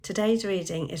Today's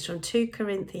reading is from 2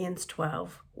 Corinthians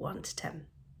 12, 1-10.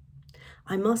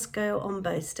 I must go on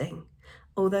boasting,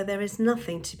 although there is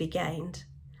nothing to be gained.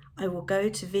 I will go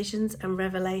to visions and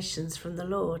revelations from the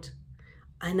Lord.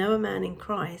 I know a man in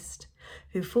Christ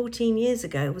who 14 years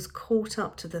ago was caught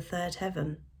up to the third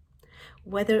heaven.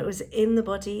 Whether it was in the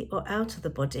body or out of the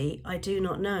body, I do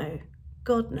not know.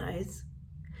 God knows.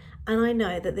 And I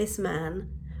know that this man,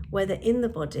 whether in the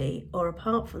body or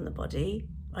apart from the body,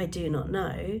 I do not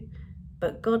know,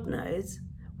 but God knows,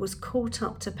 was caught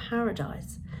up to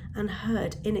paradise and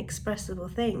heard inexpressible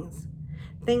things,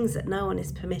 things that no one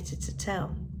is permitted to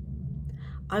tell.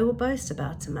 I will boast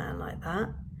about a man like that,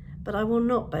 but I will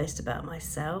not boast about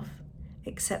myself,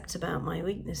 except about my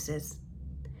weaknesses.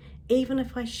 Even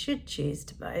if I should choose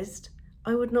to boast,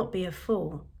 I would not be a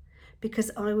fool,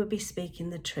 because I would be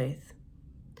speaking the truth.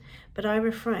 But I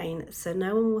refrain so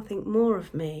no one will think more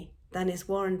of me than is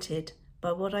warranted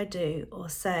by what I do or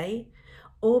say,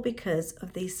 or because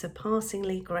of these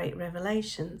surpassingly great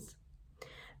revelations.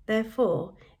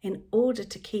 Therefore, in order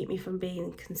to keep me from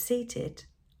being conceited,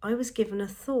 I was given a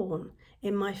thorn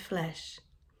in my flesh,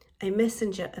 a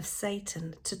messenger of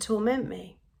Satan to torment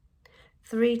me.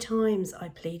 3 times I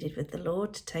pleaded with the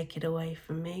Lord to take it away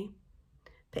from me.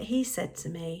 But he said to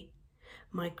me,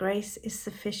 "My grace is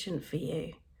sufficient for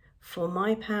you, for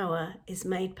my power is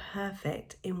made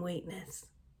perfect in weakness."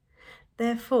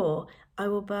 Therefore, I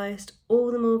will boast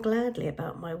all the more gladly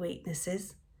about my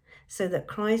weaknesses, so that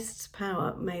Christ's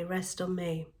power may rest on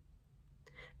me.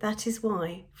 That is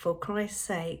why, for Christ's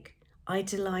sake, I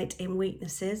delight in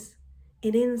weaknesses,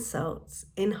 in insults,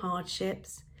 in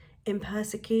hardships, in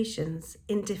persecutions,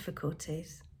 in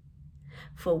difficulties.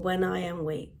 For when I am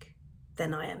weak,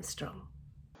 then I am strong.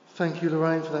 Thank you,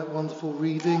 Lorraine, for that wonderful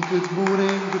reading. Good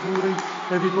morning,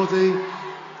 everybody.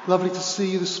 Lovely to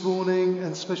see you this morning,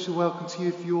 and special welcome to you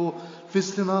if you're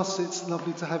visiting us. It's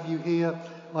lovely to have you here,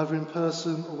 either in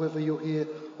person or whether you're here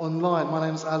online. My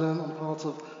name's Alan, I'm part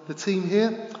of the team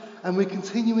here, and we're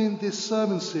continuing this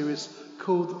sermon series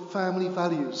called Family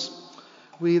Values.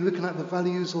 We're looking at the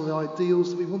values or the ideals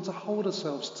that we want to hold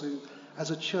ourselves to as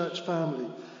a church family.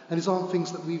 And these aren't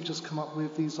things that we've just come up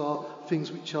with, these are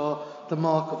things which are the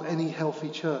mark of any healthy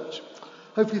church.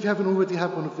 Hopefully, if you haven't already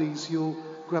had one of these, you'll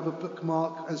grab a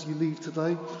bookmark as you leave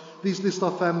today. These list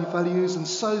our family values, and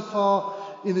so far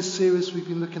in this series we've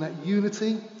been looking at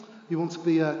unity. We want to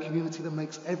be a community that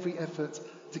makes every effort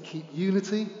to keep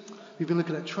unity. We've been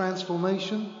looking at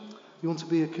transformation. We want to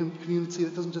be a community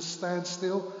that doesn't just stand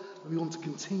still, but we want to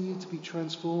continue to be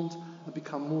transformed and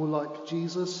become more like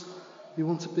Jesus. We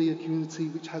want to be a community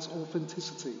which has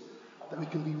authenticity, that we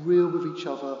can be real with each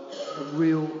other and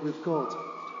real with God.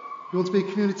 We want to be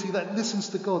a community that listens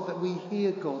to God, that we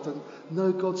hear God and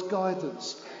know God's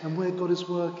guidance and where God is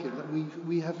working, that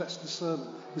we have that discernment,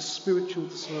 this spiritual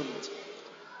discernment.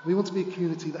 We want to be a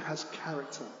community that has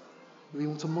character. We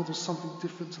want to model something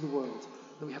different to the world,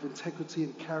 that we have integrity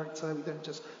and character. We don't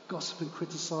just gossip and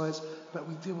criticise, but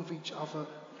we deal with each other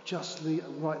justly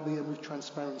and rightly and with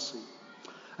transparency.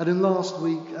 And then last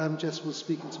week, Jess was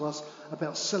speaking to us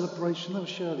about celebration. No,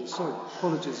 Shirley, sorry,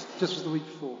 apologies. Jess was the week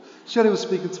before. Shirley was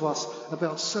speaking to us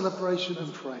about celebration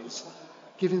and praise,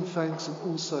 giving thanks in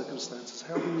all circumstances.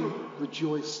 How do we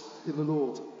rejoice in the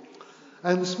Lord?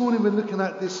 And this morning we're looking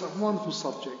at this wonderful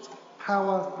subject,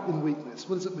 power in weakness.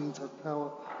 What does it mean to have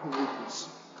power in weakness?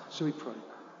 Shall we pray?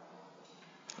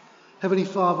 Heavenly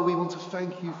Father, we want to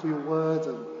thank you for your word,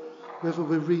 and whether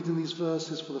we're reading these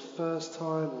verses for the first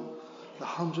time or the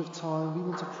 100th time, we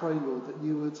want to pray, Lord, that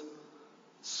you would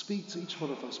speak to each one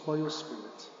of us by your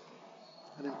Spirit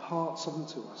and impart something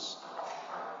to us.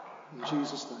 In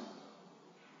Jesus' name,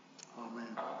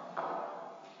 Amen.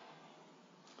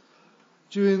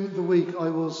 During the week, I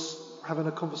was having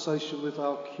a conversation with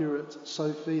our curate,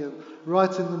 Sophie, and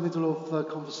right in the middle of the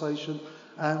conversation,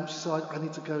 she said, I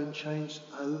need to go and change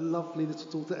her lovely little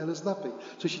daughter Ella's nappy.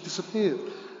 So she disappeared.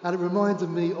 And it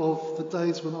reminded me of the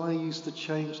days when I used to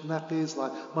change nappies.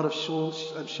 Like, I might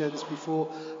have shared this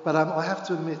before. But I have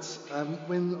to admit,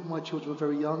 when my children were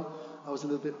very young, I was a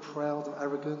little bit proud and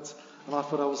arrogant. And I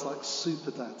thought I was like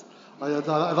super dad. I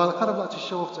kind of like to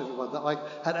show off to everyone that I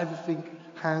had everything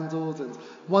handled. And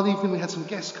one evening we had some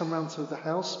guests come round to the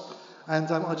house. And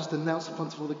I just announced in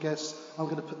front of all the guests, I'm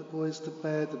going to put the boys to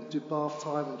bed and do bath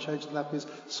time and change the nappies,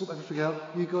 sort everything out.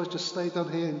 You guys just stay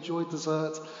down here, enjoy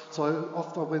dessert. So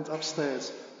I went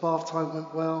upstairs. Bath time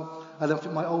went well. And I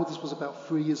think my oldest was about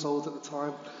 3 years old at the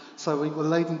time. So we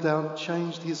laid him down,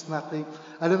 changed his nappy.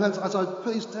 And then as I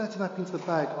put his dirty nappy into the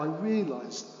bag, I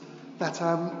realised that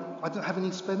I don't have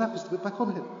any spare nappies to put back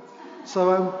on him.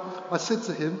 So I said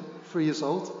to him, 3 years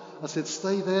old, I said,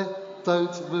 stay there,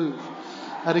 don't move.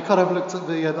 And he kind of looked at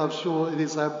me, and I'm sure in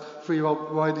his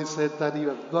 3-year-old mind he said, Daddy,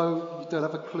 you don't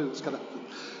have a clue what's going to happen.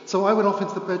 So I went off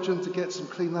into the bedroom to get some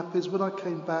clean nappies. When I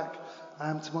came back,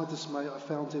 to my dismay, I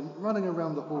found him running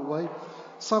around the hallway.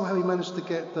 Somehow he managed to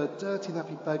get the dirty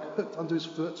nappy bag hooked under his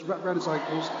foot, wrapped around his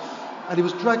ankles, and he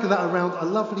was dragging that around a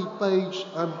lovely beige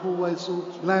hallway sort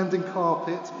of landing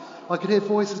carpet. I could hear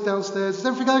voices downstairs, is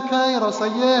everything okay? And I was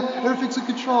saying, yeah, everything's in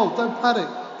control, don't panic,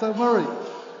 don't worry.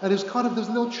 And there was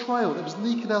a little trail that was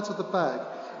leaking out of the bag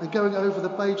and going over the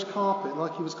beige carpet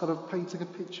like he was kind of painting a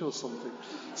picture or something.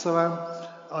 So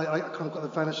I kind of got the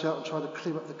vanish out and tried to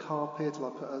clear up the carpet, and I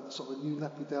put a sort of a new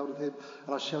nappy down on him,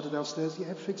 and I shouted downstairs, yeah,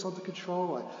 everything's under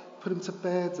control. I put him to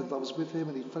bed, and I was with him,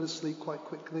 and he fell asleep quite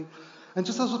quickly. And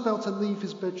just as I was about to leave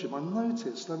his bedroom, I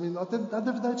noticed, I'd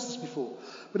never noticed this before,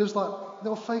 but it was like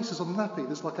little faces on the nappy.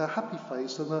 There's like a happy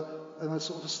face and a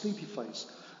sort of a sleepy face.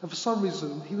 And for some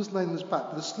reason, he was laying on his back,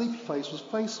 but the sleepy face was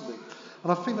facing me.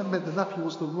 And I think that meant the nappy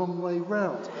was the wrong way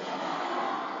round.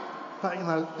 But,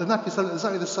 the nappy's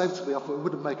exactly the same to me. I thought it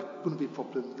wouldn't be a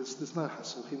problem. There's no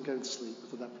hassle. Him going to sleep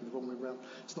with the nappy the wrong way round.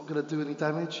 It's not going to do any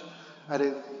damage. And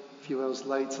then a few hours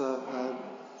later,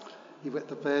 he wet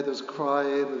the bed, there was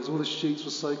crying, all the sheets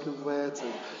were soaking wet,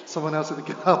 and someone else had to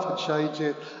get up and change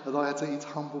it, and I had to eat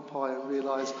humble pie and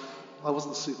realise I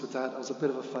wasn't super dad, I was a bit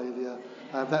of a failure.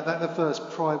 That verse,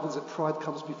 pride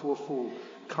comes before a fall,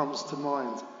 comes to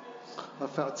mind. I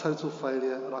felt a total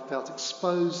failure, and I felt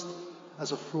exposed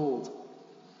as a fraud.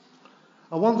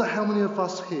 I wonder how many of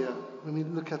us here, when we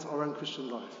look at our own Christian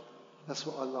life, that's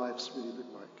what our lives really look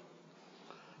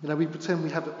like. We pretend we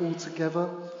have it all together,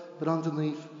 but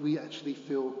underneath we actually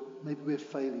feel maybe we're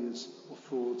failures or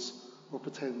frauds or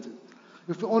pretending.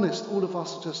 If we're honest, all of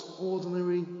us are just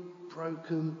ordinary,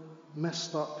 broken,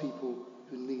 messed up people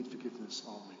who need forgiveness,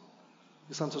 aren't we?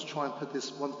 We sometimes try and put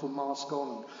this wonderful mask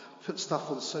on and put stuff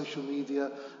on social media,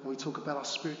 and we talk about our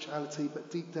spirituality,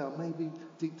 but deep down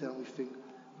we think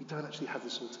we don't actually have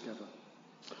this all together.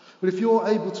 But if you're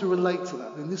able to relate to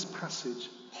that, then this passage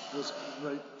was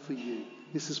great for you.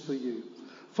 This is for you.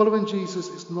 Following Jesus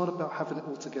is not about having it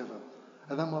all together,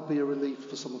 and that might be a relief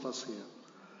for some of us here.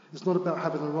 It's not about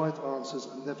having the right answers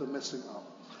and never messing up.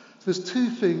 So there's two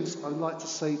things I'd like to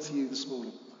say to you this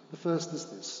morning. The first is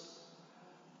this.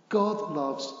 God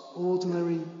loves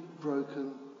ordinary,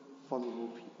 broken, vulnerable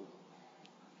people.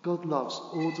 God loves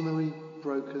ordinary,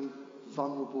 broken,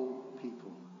 vulnerable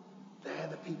people. They're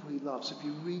the people he loves. If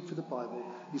you read through the Bible,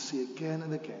 you see again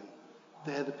and again,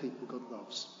 they're the people God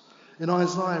loves. In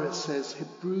Isaiah it says,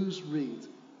 Hebrews reed,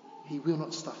 he will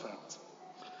not stuff out.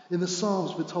 In the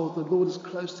Psalms we're told the Lord is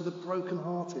close to the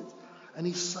brokenhearted, and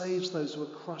he saves those who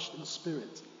are crushed in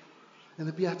spirit. In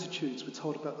the Beatitudes we're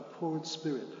told about the poor in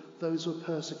spirit, those who are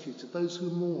persecuted, those who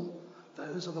mourn.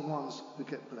 Those are the ones who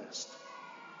get blessed.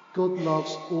 God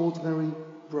loves ordinary,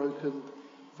 broken,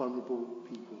 vulnerable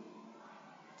people.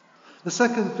 The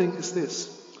second thing is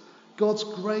this. God's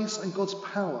grace and God's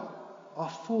power are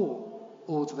for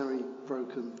ordinary,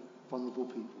 broken, vulnerable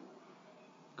people.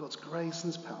 God's grace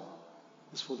and his power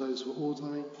is for those who are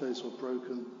ordinary, those who are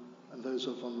broken, and those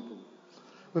who are vulnerable.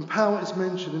 When power is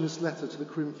mentioned in this letter to the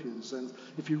Corinthians, and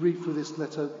if you read through this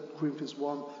letter, Corinthians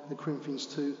 1 and Corinthians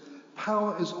 2,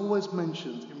 power is always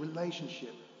mentioned in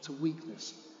relationship to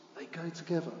weakness. They go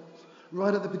together.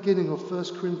 Right at the beginning of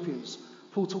 1 Corinthians,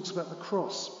 Paul talks about the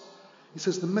cross. He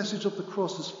says the message of the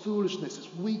cross is foolishness,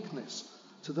 it's weakness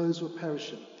to those who are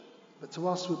perishing. But to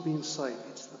us who are being saved,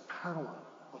 it's the power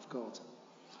of God.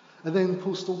 And then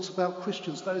Paul talks about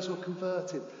Christians, those who are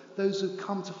converted, those who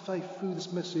come to faith through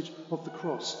this message of the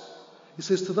cross. He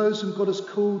says, to those whom God has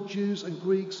called, Jews and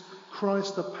Greeks,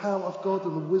 Christ, the power of God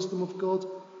and the wisdom of God,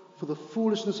 for the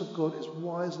foolishness of God is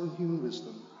wiser than human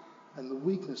wisdom, and the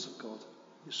weakness of God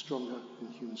is stronger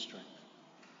than human strength.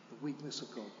 The weakness of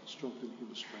God is stronger than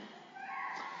human strength.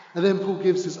 And then Paul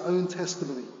gives his own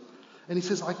testimony. And he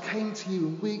says, I came to you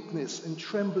in weakness and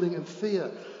trembling and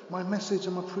fear. My message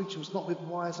and my preaching was not with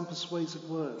wise and persuasive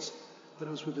words, but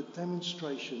it was with a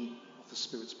demonstration of the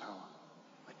Spirit's power.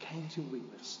 I came to you in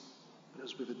weakness, but it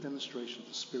was with a demonstration of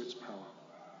the Spirit's power,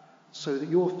 so that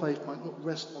your faith might not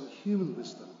rest on human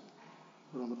wisdom,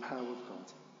 but on the power of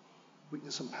God.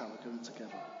 Weakness and power going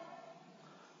together.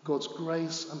 God's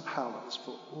grace and power is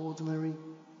for ordinary,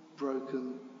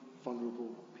 broken, vulnerable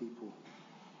people.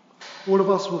 All of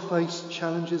us will face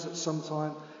challenges at some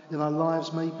time in our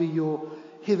lives. Maybe you're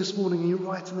here this morning and you're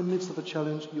right in the midst of a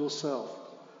challenge yourself.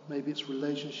 Maybe it's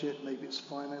relationship, maybe it's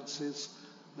finances,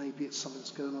 maybe it's something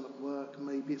that's going on at work,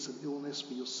 maybe it's an illness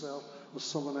for yourself or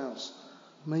someone else.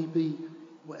 Maybe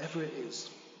whatever it is,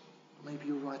 maybe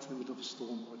you're right in the middle of a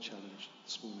storm or a challenge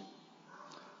this morning.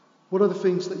 What are the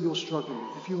things that you're struggling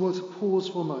with? If you were to pause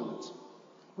for a moment,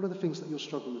 what are the things that you're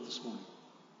struggling with this morning?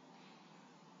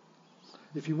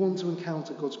 If you want to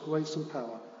encounter God's grace and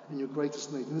power in your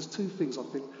greatest need, and there's two things I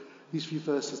think these few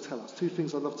verses tell us, two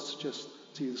things I'd love to suggest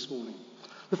to you this morning.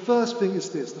 The first thing is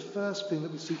this, the first thing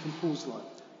that we see from Paul's life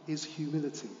is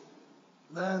humility.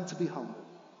 Learn to be humble.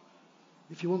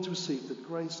 If you want to receive the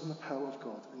grace and the power of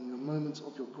God in the moment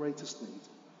of your greatest need,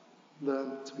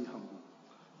 learn to be humble.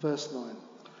 Verse 9.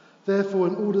 Therefore,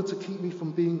 in order to keep me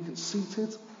from being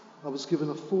conceited, I was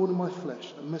given a thorn in my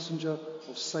flesh, a messenger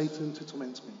of Satan to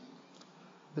torment me.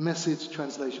 The Message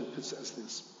translation puts it as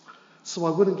this. So I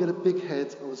wouldn't get a big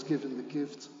head, I was given the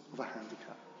gift of a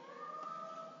handicap.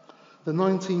 The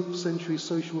 19th century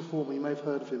social reformer, you may have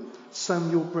heard of him,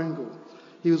 Samuel Brengle.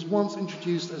 He was once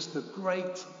introduced as the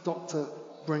great Dr.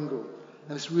 Brengle,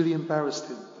 and this really embarrassed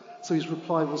him. So his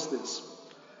reply was this.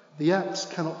 The axe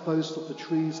cannot boast of the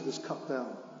trees it has cut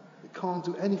down. It can't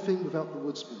do anything without the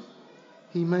woodsman.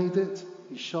 He made it,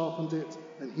 he sharpened it,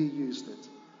 and he used it.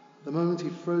 The moment he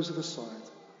throws it aside,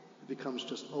 it becomes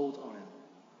just old iron.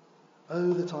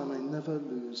 Oh, that I may never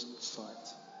lose sight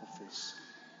of this.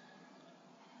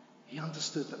 He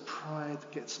understood that pride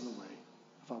gets in the way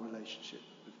of our relationship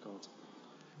with God.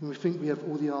 When we think we have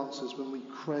all the answers, when we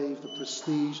crave the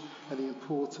prestige and the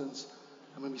importance,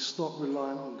 and when we stop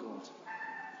relying on God,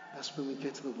 that's when we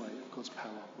get in the way of God's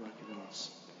power working in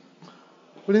us.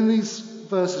 But in these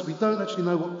verses, we don't actually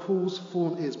know what Paul's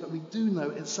thorn is, but we do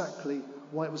know exactly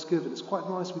why it was given. It's quite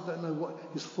nice we don't know what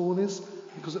his thorn is,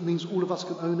 because it means all of us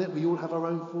can own it. We all have our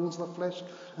own thorns in our flesh,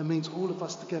 and means all of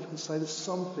us together can say there's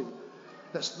something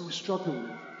that we're struggling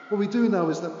with. What we do know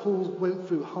is that Paul went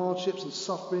through hardships and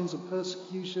sufferings and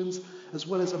persecutions, as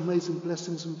well as amazing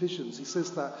blessings and visions. He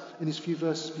says that in his few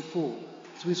verses before.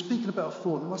 So he's speaking about a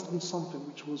thorn. It must have been something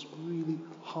which was really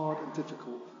hard and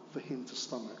difficult for him to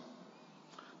stomach.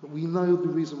 But we know the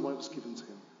reason why it was given to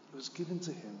him. It was given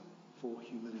to him for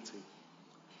humility.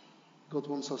 God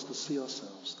wants us to see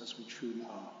ourselves as we truly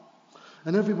are.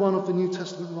 And every one of the New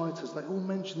Testament writers, they all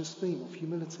mention this theme of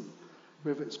humility.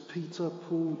 Whether it's Peter,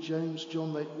 Paul, James,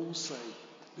 John, they all say,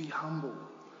 be humble.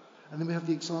 And then we have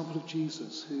the example of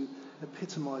Jesus, who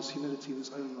epitomized humility in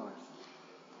his own life.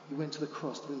 He went to the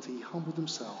cross, didn't he? He humbled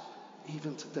himself,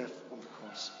 even to death on the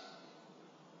cross.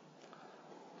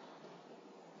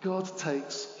 God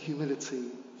takes humility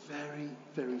very,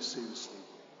 very seriously.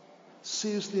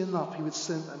 Seriously enough, he would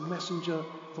send a messenger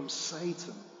from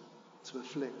Satan to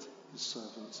afflict his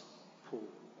servant, Paul.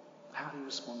 How do you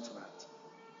respond to that?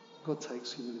 God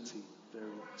takes humility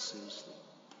very seriously.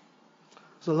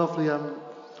 It's a lovely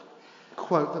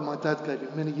quote that my dad gave me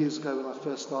many years ago when I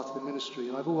first started the ministry,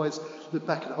 and I've always looked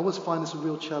back at it. I always find this a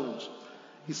real challenge.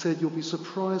 He said, you'll be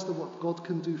surprised at what God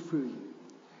can do through you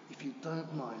if you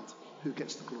don't mind who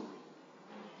gets the glory.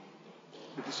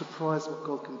 You'll be surprised at what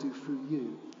God can do through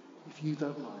you if you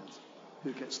don't mind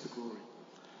who gets the glory.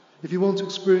 If you want to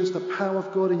experience the power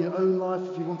of God in your own life,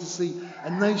 if you want to see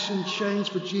a nation change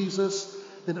for Jesus,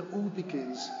 then it all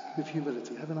begins with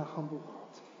humility, having a humble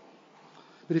heart.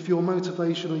 But if your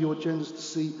motivation or your agenda is to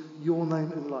see your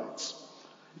name in lights,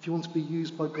 if you want to be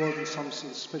used by God in some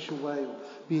sort of special way or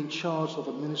be in charge of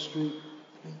a ministry,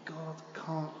 then God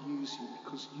can't use you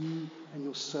because you and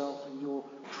yourself and your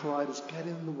pride is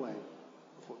getting in the way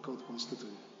of what God wants to do.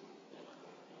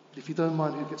 But if you don't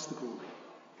mind who gets the glory,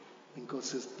 then God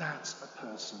says, that's a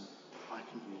person I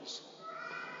can use.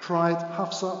 Pride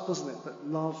puffs up, doesn't it? But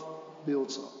love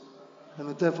builds up. And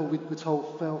the devil, we're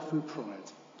told, fell through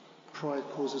pride. Pride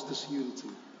causes disunity.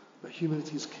 But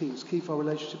humility is key. It's key for our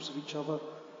relationships with each other,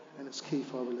 and it's key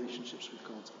for our relationships with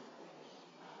God.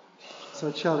 So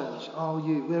a challenge.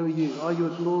 Where are you? Are you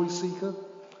a glory seeker?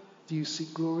 Do you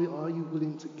seek glory? Are you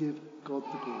willing to give God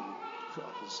the glory for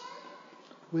others?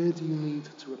 Where do you need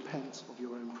to repent of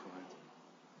your own pride?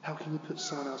 How can you put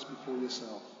someone else before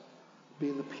yourself?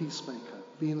 Being the peacemaker,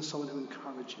 being someone who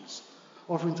encourages,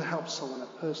 offering to help someone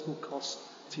at personal cost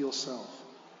to yourself.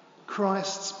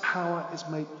 Christ's power is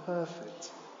made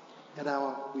perfect in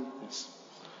our weakness.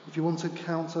 If you want to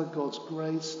encounter God's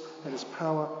grace and his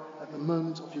power at the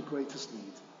moment of your greatest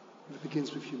need, it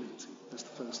begins with humility. That's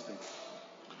the first thing.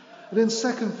 And then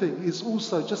second thing is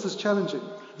also just as challenging.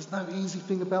 There's no easy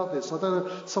thing about this. I don't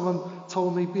know, someone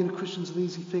told me being a Christian is an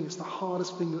easy thing. It's the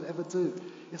hardest thing you'll ever do.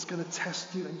 It's going to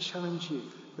test you and challenge you,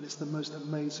 but it's the most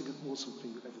amazing and awesome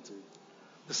thing you'll ever do.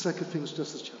 The second thing is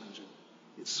just as challenging.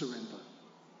 It's surrender.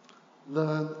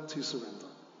 Learn to surrender.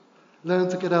 Learn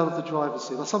to get out of the driver's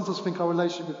seat. I sometimes think our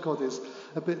relationship with God is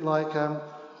a bit like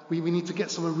we need to get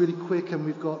someone really quick and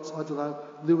we've got,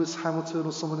 Lewis Hamilton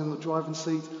or someone in the driving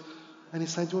seat. And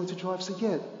he's saying, do you want me to drive? I said,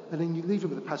 yeah. And then you leave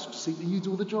him in the passenger seat and you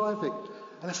do all the driving.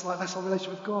 And it's like, that's our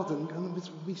relationship with God. And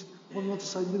we want to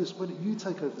say, Lewis, why don't you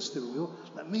take over the steering wheel?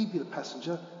 Let me be the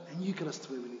passenger and you get us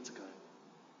to where we need to go.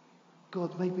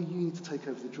 God, maybe you need to take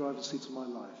over the driver's seat of my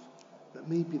life. Let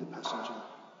me be the passenger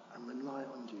and rely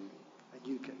on you, and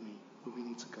you get me where we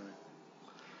need to go.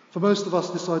 For most of us,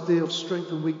 this idea of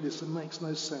strength and weakness, it makes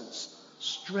no sense.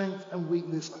 Strength and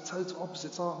weakness are total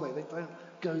opposites, aren't they? They don't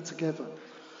go together.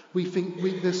 We think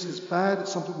weakness is bad,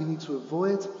 it's something we need to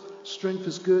avoid. Strength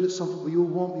is good, it's something we all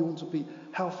want. We want to be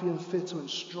healthier and fitter and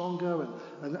stronger,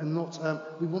 and not,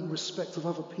 we want the respect of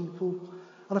other people.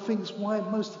 And I think it's why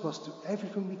most of us do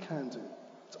everything we can do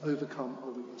to overcome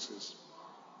our weaknesses.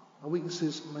 Our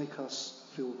weaknesses make us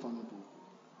feel vulnerable.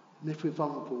 And if we're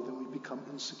vulnerable, then we become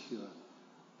insecure,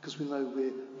 because we know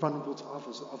we're vulnerable to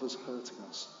others, and others hurting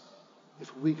us.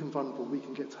 If we're weak and vulnerable, we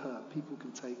can get hurt. People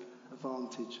can take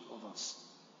advantage of us.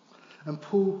 And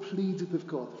Paul pleaded with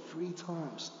God 3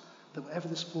 times that whatever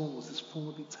this form was, this form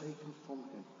would be taken from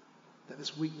him, that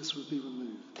this weakness would be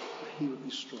removed, that he would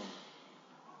be strong.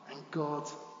 And God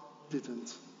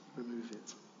didn't remove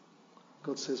it.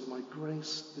 God says, my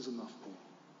grace is enough, Paul.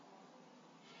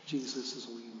 Jesus is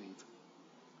all you need.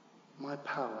 My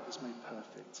power is made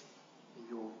perfect in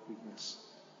your weakness.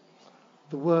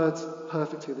 The word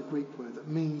perfect here, the Greek word, that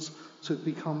means to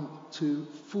become to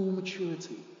full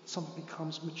maturity. Something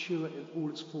becomes mature in all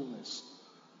its fullness.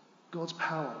 God's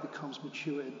power becomes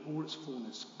mature in all its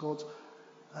fullness. God's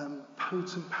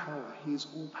potent power, he is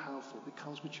all powerful,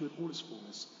 becomes mature in all its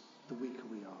fullness, the weaker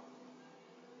we are.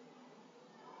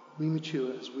 We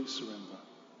mature as we surrender,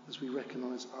 as we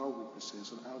recognize our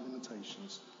weaknesses and our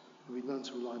limitations, and we learn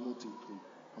to rely more deeply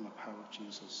on the power of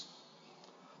Jesus.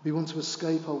 We want to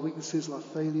escape our weaknesses and our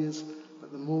failures,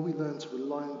 but the more we learn to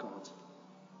rely on God,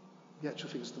 the actual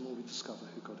thing is the more we discover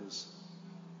who God is.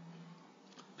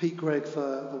 Pete Greig,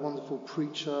 the wonderful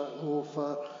preacher,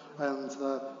 author, and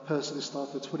person who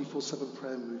started the 24/7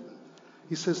 prayer movement,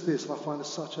 he says this, and I find it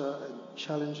such a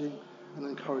challenging and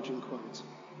encouraging quote.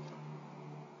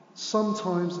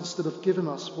 Sometimes, instead of giving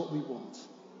us what we want,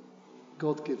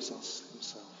 God gives us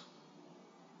himself.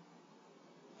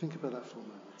 Think about that for a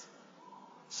moment.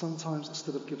 Sometimes,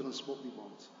 instead of giving us what we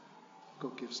want,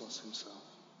 God gives us himself.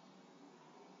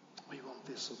 We want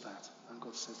this or that, and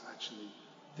God says, actually,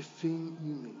 the thing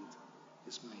you need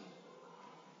is me.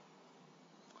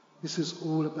 This is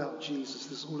all about Jesus.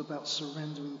 This is all about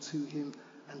surrendering to him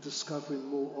and discovering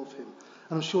more of him.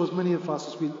 And I'm sure as many of us,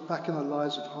 as we look back in our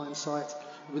lives with hindsight,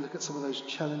 we look at some of those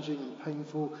challenging and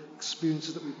painful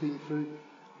experiences that we've been through,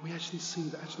 we actually see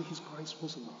that actually his grace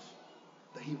was enough.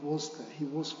 That he was there, he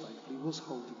was faithful, he was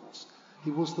holding us.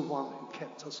 He was the one who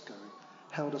kept us going,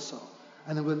 held us up.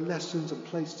 And there were lessons and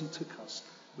places he took us,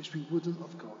 which we wouldn't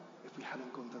have got if we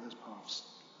hadn't gone down those paths.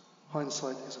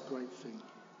 Hindsight is a great thing,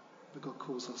 but God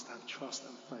calls us to have trust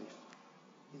and faith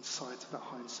in sight of that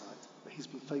hindsight, that he's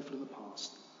been faithful in the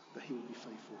past, that he will be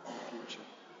faithful in the future.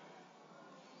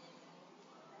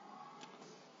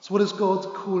 So what is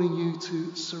God calling you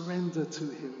to surrender to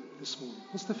him this morning?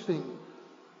 What's the thing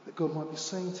that God might be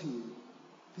saying to you?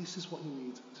 This is what you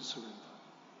need to surrender.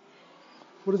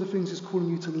 What are the things he's calling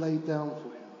you to lay down for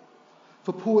him?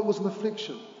 For Paul, it was an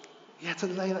affliction. He had to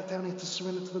lay that down. He had to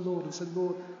surrender to the Lord and say,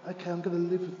 Lord, okay, I'm going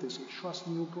to live with this and trust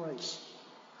in your grace.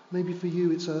 Maybe for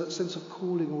you it's a sense of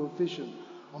calling or a vision,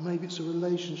 or maybe it's a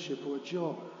relationship or a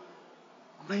job.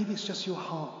 Or maybe it's just your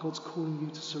heart. God's calling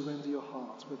you to surrender your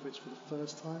heart, whether it's for the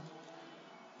first time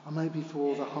or maybe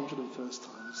for the 101st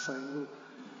time. He's saying, Lord,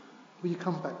 will you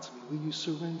come back to me? Will you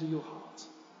surrender your heart?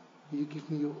 Will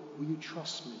you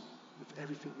trust me with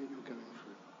everything that you're going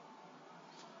through?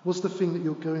 What's the thing that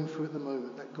you're going through at the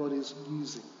moment that God is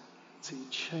using to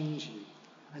change you?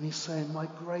 And he's saying, my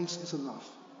grace is enough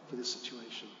for this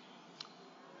situation.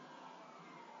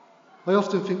 I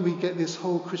often think we get this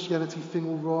whole Christianity thing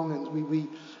all wrong, and we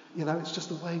it's just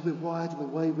the way we're wired and the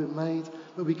way we're made,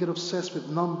 but we get obsessed with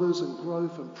numbers and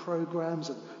growth and programs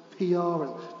and PR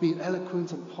and being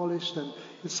eloquent and polished, and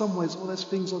in some ways all those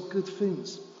things are good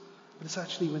things. But it's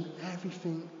actually when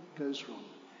everything goes wrong,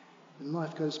 when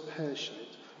life goes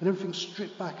pear-shaped, when everything's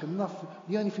stripped back and nothing,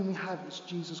 the only thing we have is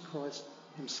Jesus Christ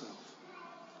himself.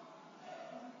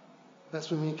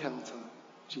 That's when we encounter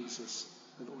Jesus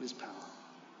and all his power.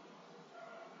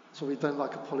 So we don't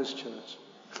like a polished church.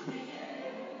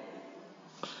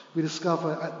 We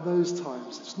discover at those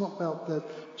times it's not about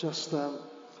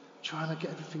trying to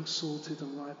get everything sorted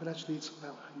and right, but actually it's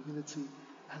about humility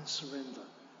and surrender.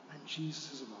 And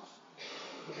Jesus is enough,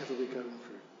 whatever we're going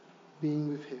through. Being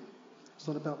with him. It's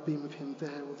not about being with him there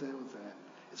or there or there.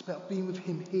 It's about being with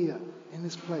him here, in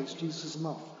this place. Jesus is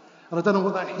enough. And I don't know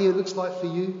what that here looks like for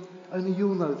you. Only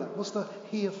you'll know that. What's the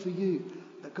here for you?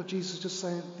 That God, Jesus is just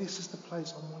saying, this is the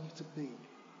place I want you to be.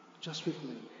 Just with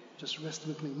me. Just rest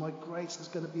with me. My grace is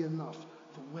going to be enough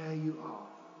for where you are.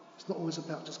 It's not always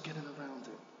about just getting around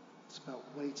it. It's about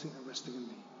waiting and resting in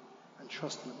me and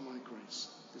trusting that my grace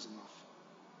is enough.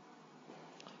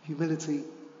 Humility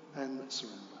and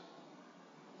surrender.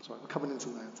 Sorry, we're coming into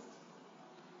that.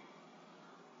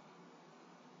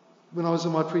 When I was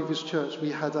in my previous church,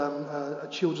 we had a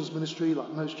children's ministry, like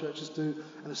most churches do,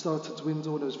 and it started to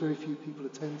dwindle, and there was very few people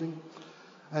attending.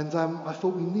 And I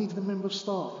thought we needed a member of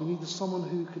staff. We needed someone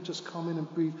who could just come in and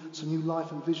breathe some new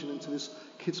life and vision into this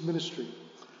kids' ministry.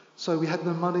 So we had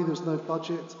no money, there was no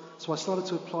budget, so I started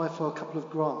to apply for a couple of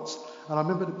grants. And I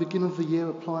remember at the beginning of the year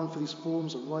applying for these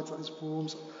forms and writing out these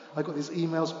forms. I got these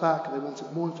emails back, and they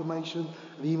wanted more information,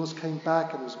 and the emails came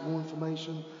back, and there was more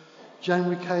information.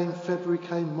 January came, February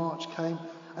came, March came,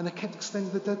 and they kept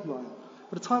extending the deadline. By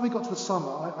the time we got to the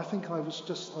summer, I think I was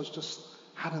just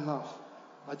had enough.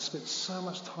 I'd spent so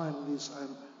much time on these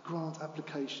grant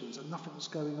applications, and nothing was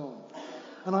going on.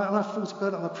 And I thought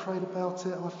about it, and I prayed about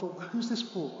it, and I thought, who's this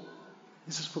for?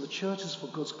 Is this for the church? Is this for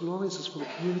God's glory? Is this for the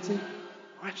community?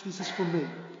 Or actually, is this for me?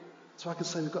 So I can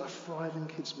say we've got a thriving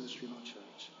kids ministry in our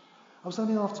church. I was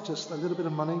only after just a little bit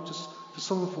of money, just for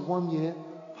someone for 1 year,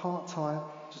 part-time,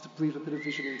 just to breathe a bit of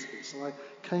vision into this. And I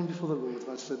came before the Lord,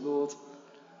 and I said, Lord,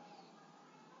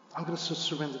 I'm going to just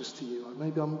surrender this to you.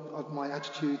 Maybe my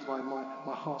attitude,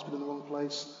 my heart's been in the wrong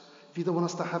place. If you don't want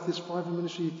us to have this thriving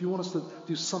ministry, if you want us to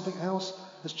do something else,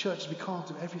 as churches we can't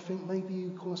do everything, maybe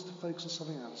you call us to focus on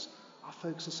something else. I'll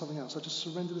focus on something else. I just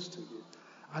surrender this to you.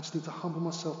 I just need to humble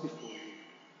myself before you.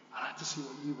 I like to see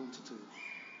what you want to do.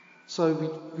 So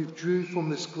we withdrew from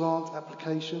this grant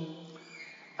application,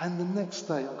 and the next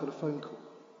day I got a phone call.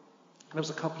 There was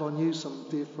a couple I knew, some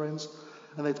dear friends,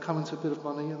 and they'd come into a bit of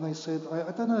money, and they said,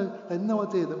 I don't know, they had no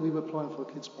idea that we were applying for a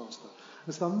kids pastor.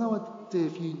 They said, I have no idea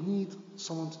if you need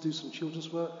someone to do some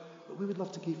children's work, but we would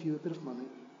love to give you a bit of money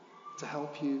to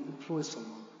help you employ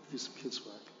someone to do some kids'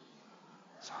 work.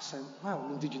 So I said, wow,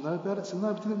 and did you know about it? I said,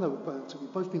 no, we didn't know about it.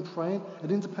 We've both been praying,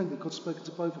 and independently, God's spoken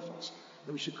to both of us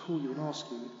that we should call you and ask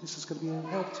you if this is going to be any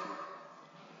help to you.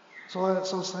 So I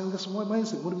was saying, that's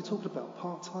amazing. What are we talking about?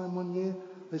 Part-time, 1 year?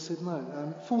 They said,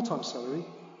 no. Full-time salary.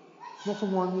 Not for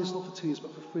 1 year, not for 2 years,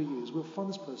 but for 3 years. We'll fund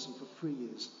this person for 3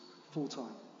 years,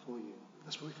 full-time for you.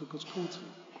 That's what we feel God's called to.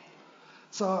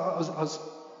 So I was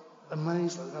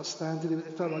amazed, outstanding.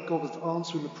 It felt like God was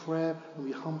answering the prayer when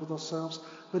we humbled ourselves.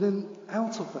 But then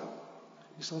out of that,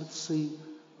 we started to see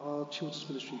our children's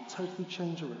ministry totally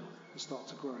change around and start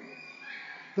to grow.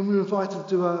 Then we were invited to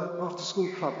do an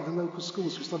after-school club in the local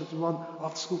schools. We started to run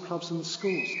after-school clubs in the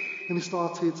schools. Then we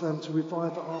started to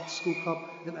revive the after-school club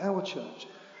in our church.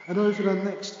 And over the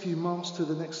next few months to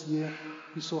the next year,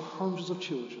 we saw hundreds of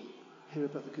children hear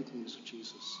about the good news of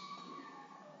Jesus.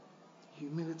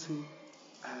 Humility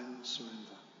and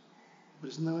surrender. But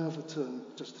there's no other turn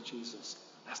just to Jesus.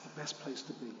 That's the best place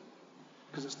to be.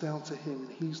 Because it's down to him,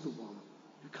 and he's the one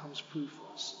who comes through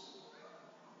for us.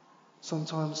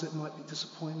 Sometimes it might be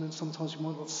disappointment. Sometimes you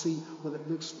might not see what it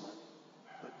looks like.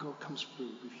 But God comes through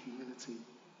with humility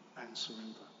and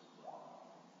surrender.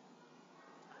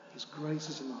 His grace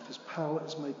is enough. His power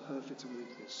is made perfect in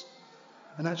weakness.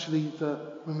 And actually,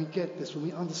 when we get this, when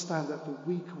we understand that the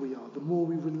weaker we are, the more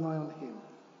we rely on him,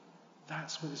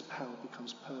 that's when his power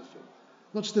becomes perfect.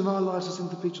 Not just in our lives as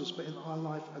individuals, but in our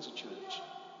life as a church.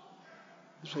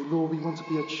 We say, Lord, we want to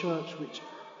be a church which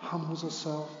humbles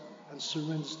ourselves and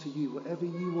surrenders to you, whatever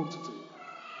you want to do.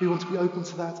 We want to be open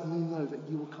to that, and we know that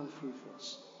you will come through for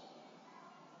us.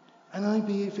 And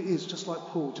maybe if it is, just like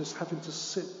Paul, just having to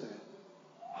sit there,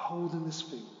 holding this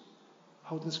thing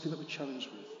that we're challenged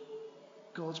with.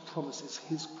 God's promise is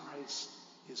his grace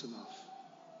is enough.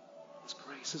 His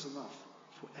grace is enough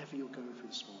for whatever you're going through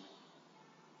this morning.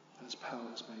 And his power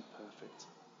is made perfect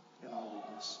in our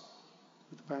weakness.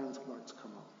 Would the band like to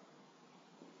come up?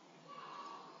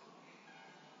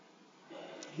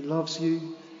 He loves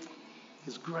you.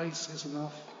 His grace is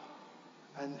enough.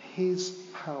 And his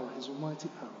power, his almighty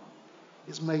power,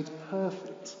 is made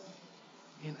perfect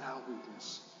in our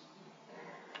weakness.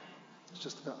 It's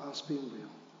just about us being real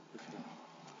with him.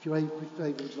 If you're able, would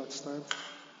you like to stand?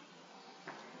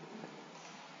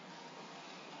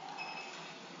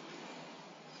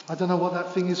 I don't know what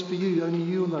that thing is for you. Only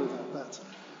you know that.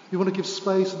 We want to give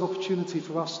space and opportunity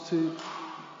for us to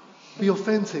be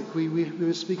authentic. We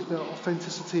were speaking about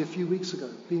authenticity a few weeks ago,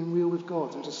 being real with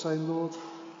God and just saying, Lord,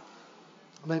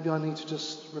 maybe I need to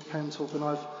just repent of, and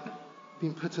I've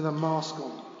been putting a mask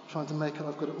on, trying to make it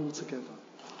I've got it all together.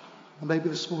 And maybe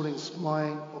this morning's my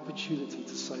opportunity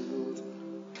to say, Lord,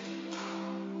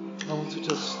 I want to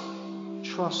just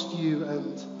trust you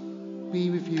and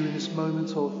be with you in this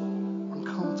moment of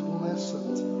uncomfortableness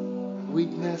and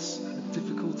weakness and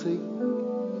difficulty,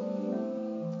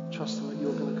 trusting that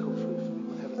you're going to come through for me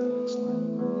whatever that looks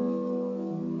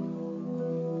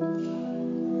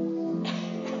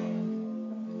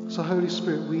like. So Holy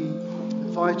Spirit, we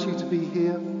invite you to be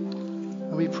here,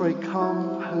 and we pray,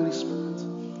 come Holy Spirit.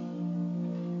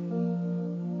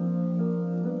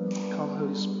 Come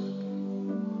Holy Spirit.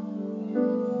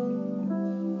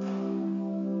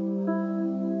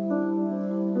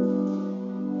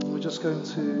 Just going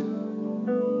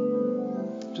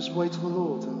to just wait on the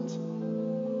Lord, and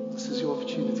this is your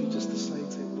opportunity just to say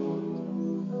to him,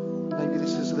 Lord, maybe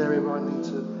this is an area where I need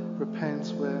to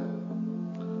repent, where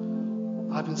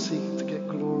I've been seeking to get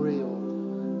glory or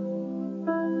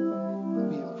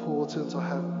be important or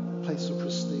have a place of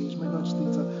prestige. Maybe I just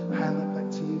need to hand that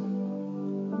back to you.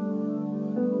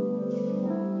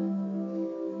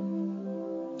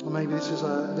 Or maybe this is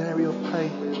an area of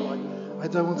pain where you're like, I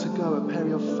don't want to go, an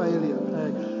area of failure,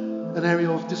 an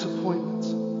area of disappointment.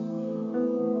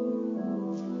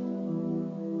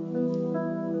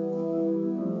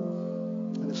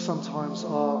 And it's sometimes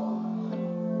our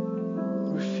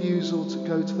refusal to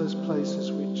go to those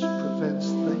places which prevents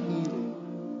the healing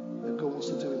that God wants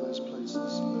to do in those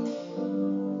places.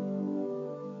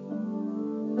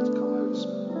 So come, Holy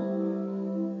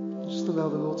Spirit. Just allow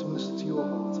the Lord to minister to your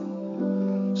heart.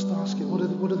 Just ask him, what are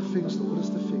the things, Lord? What is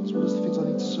the things? What are the things I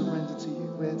need to surrender to you?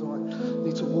 Where do I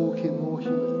need to walk in more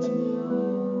humility?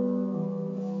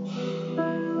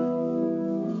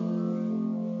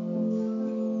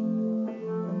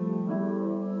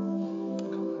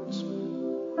 Come, Holy Spirit.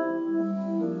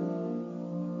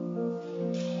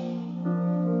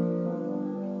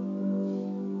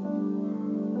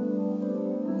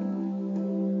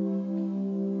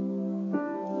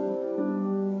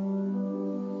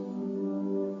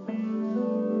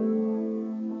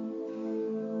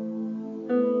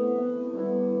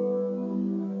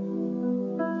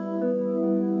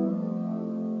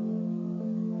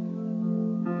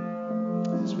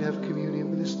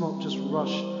 Not just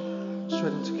rush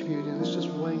straight into communion. Let's just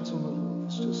wait on the Lord.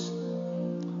 It's just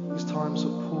these times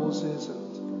of pauses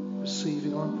and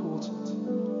receiving are important.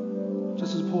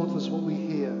 Just as important as what we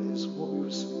hear is what we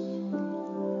receive.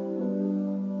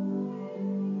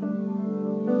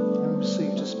 And we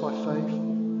receive just by faith,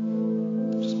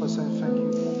 just by saying thank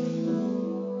you,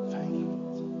 Lord. Thank you,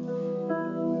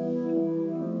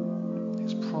 Lord.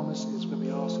 His promise is when we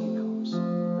ask, he comes.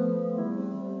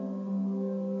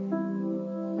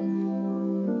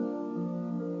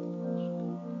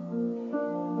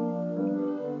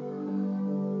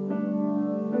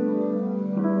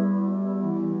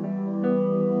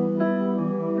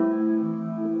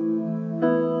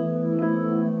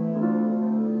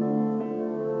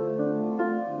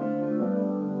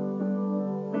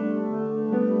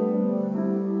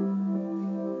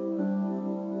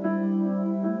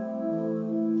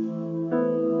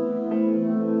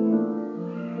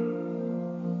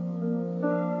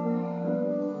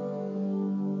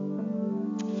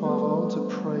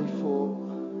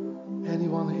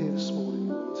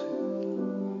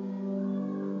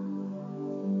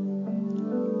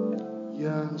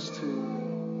 Yearns to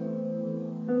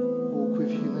walk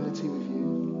with humility with you.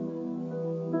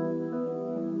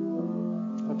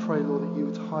 I pray, Lord, that you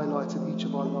would highlight in each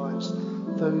of our lives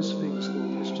those things,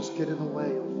 Lord, which just get in the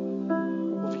way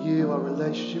of you, our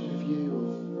relationship with you,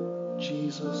 of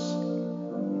Jesus,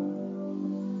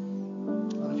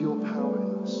 and of your power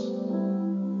in us.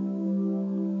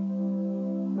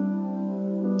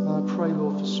 And I pray,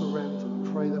 Lord, for surrender.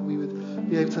 I pray that we would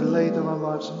be able to lay down our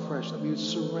lives afresh, that we would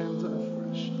surrender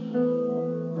afresh.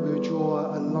 We would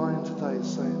draw a line today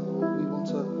saying, Lord, we want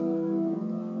to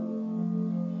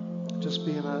just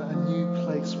be in a new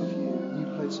place with you, a new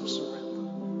place of surrender.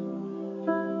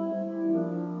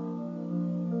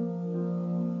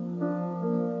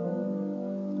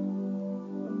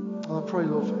 And I pray,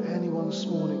 Lord, for anyone this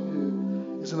morning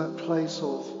who is in that place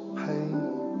of pain,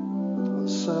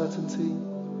 uncertainty,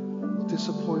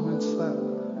 disappointment, that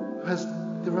has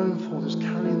their own thorn, who's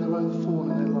carrying their own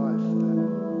thorn in their life,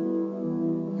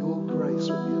 that your grace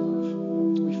will be enough.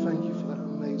 We thank you for that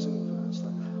amazing verse,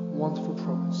 that wonderful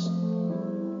promise.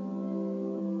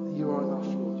 That you are enough,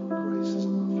 Lord. Your grace is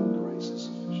enough. Your grace is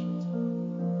sufficient.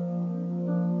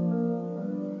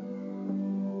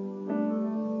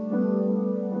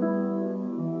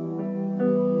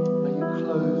 May you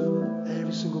clothe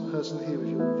every single person here with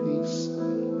your peace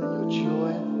and your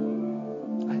joy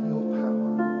and your power.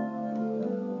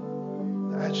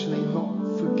 That actually not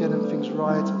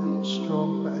right and being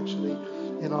strong, but actually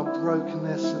in our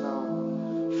brokenness and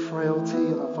our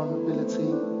frailty and our vulnerability,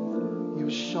 you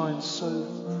would shine so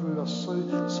through us,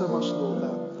 so much, Lord,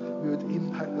 that we would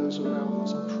impact those around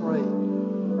us. I pray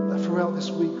that throughout this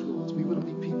week, Lord, we wouldn't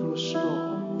be people who are strong,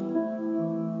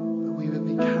 but we would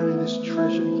be carrying this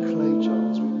treasure in clay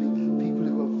jars. We would be people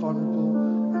who are vulnerable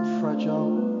and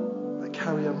fragile, but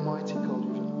carry a mighty God